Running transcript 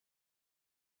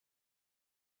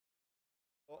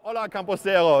Hola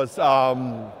Camposeros.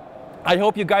 I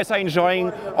hope you guys are enjoying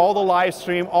all the live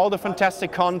stream, all the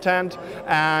fantastic content,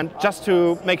 and just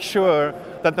to make sure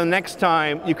that the next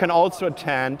time you can also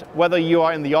attend, whether you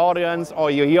are in the audience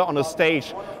or you're here on the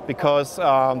stage, because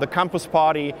the campus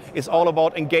party is all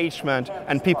about engagement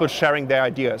and people sharing their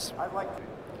ideas.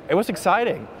 It was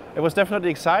exciting. It was definitely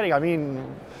exciting. I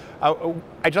mean,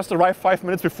 I just arrived 5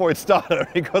 minutes before it started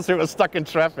because we were stuck in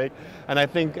traffic, and I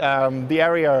think the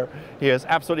area here is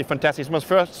absolutely fantastic.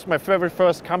 It's my favorite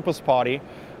first campus party,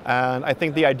 and I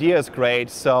think the idea is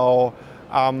great. So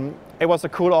it was a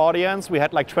cool audience. We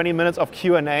had like 20 minutes of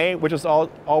Q&A, which is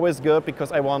always good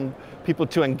because I want people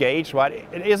to engage, right?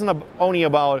 It isn't only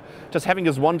about just having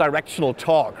this one-directional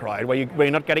talk, right, where you're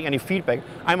not getting any feedback.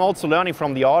 I'm also learning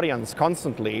from the audience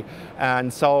constantly,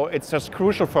 and so it's just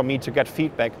crucial for me to get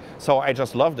feedback. So I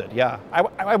just loved it, yeah.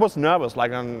 I was nervous,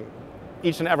 like on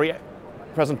each and every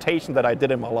presentation that I did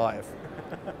in my life,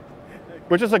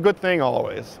 which is a good thing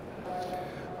always.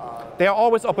 There are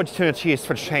always opportunities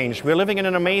for change. We're living in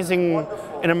an amazing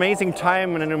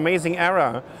time and an amazing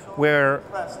era where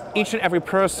each and every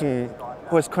person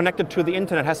who is connected to the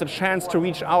internet has a chance to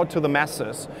reach out to the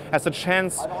masses, has a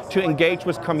chance to engage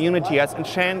with community, has a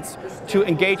chance to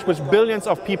engage with billions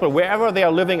of people wherever they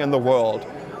are living in the world.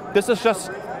 This is just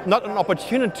not an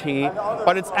opportunity,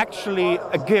 but it's actually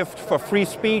a gift for free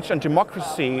speech and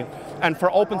democracy and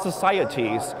for open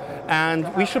societies.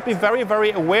 And we should be very,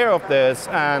 very aware of this,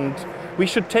 and we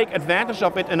should take advantage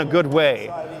of it in a good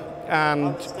way.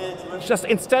 And just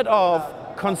instead of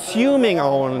consuming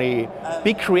only,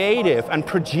 be creative and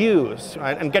produce,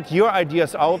 right? And get your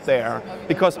ideas out there,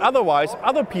 because otherwise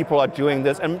other people are doing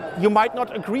this and you might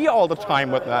not agree all the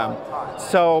time with them.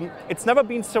 So it's never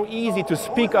been so easy to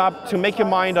speak up, to make your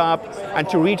mind up, and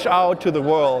to reach out to the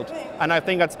world. And I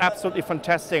think that's absolutely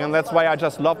fantastic, and that's why I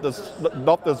just love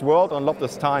this world and love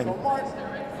this time.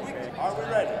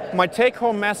 My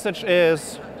take-home message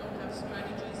is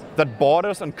that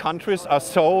borders and countries are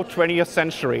so 20th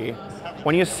century.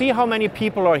 When you see how many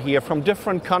people are here from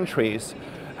different countries,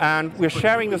 and we're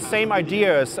sharing the same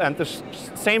ideas and the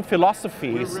same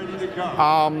philosophies,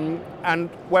 and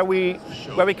where we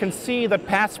can see that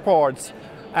passports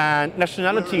and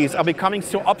nationalities are becoming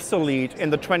so obsolete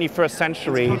in the 21st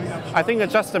century, I think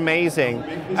it's just amazing.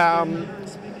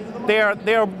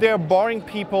 They're boring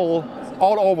people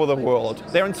all over the world.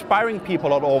 They're inspiring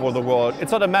people all over the world.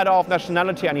 It's not a matter of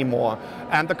nationality anymore.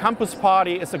 And the Campus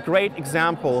Party is a great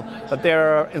example that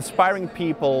they're inspiring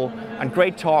people and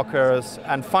great talkers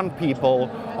and fun people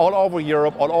all over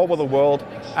Europe, all over the world.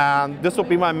 And this would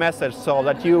be my message, so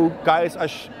that you guys,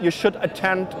 you should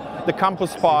attend the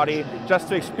Campus Party just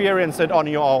to experience it on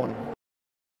your own.